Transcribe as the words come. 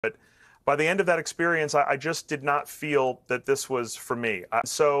But by the end of that experience, I just did not feel that this was for me.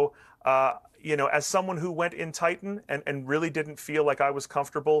 As someone who went in Titan and really didn't feel like I was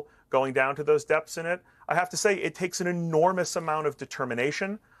comfortable going down to those depths in it, I have to say it takes an enormous amount of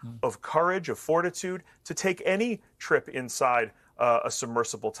determination, of courage, of fortitude to take any trip inside a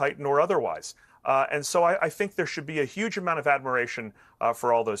submersible, Titan or otherwise. And so I think there should be a huge amount of admiration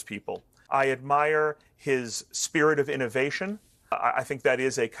for all those people. I admire his spirit of innovation. I think that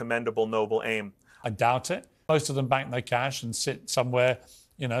is a commendable, noble aim. I doubt it. Most of them bank their cash and sit somewhere,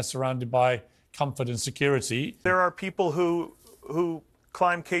 surrounded by comfort and security. There are people who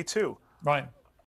climb K2. Right.